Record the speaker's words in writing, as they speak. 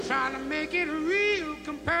trying to make it real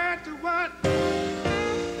compared to what.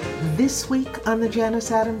 This week on the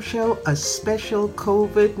Janice Adams Show, a special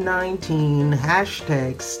COVID-19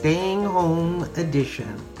 hashtag staying home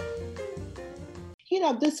edition. You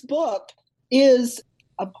know, this book is,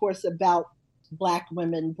 of course, about Black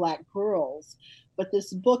women, Black girls, but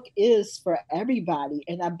this book is for everybody.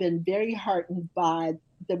 And I've been very heartened by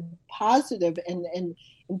the positive and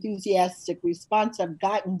enthusiastic response I've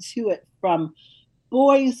gotten to it from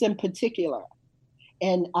boys in particular,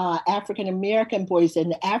 and African-American boys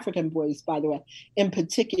and African boys, by the way, in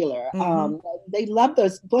particular. Mm-hmm. They love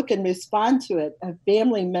this book and respond to it. A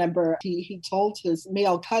family member, he told his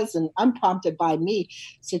male cousin, unprompted by me,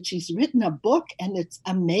 said, she's written a book and it's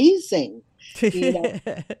amazing. You know,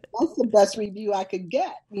 that's the best review I could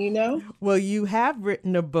get, you know? Well, you have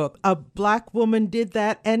written a book. A Black woman did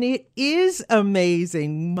that, and it is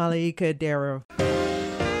amazing, Malaika Adero.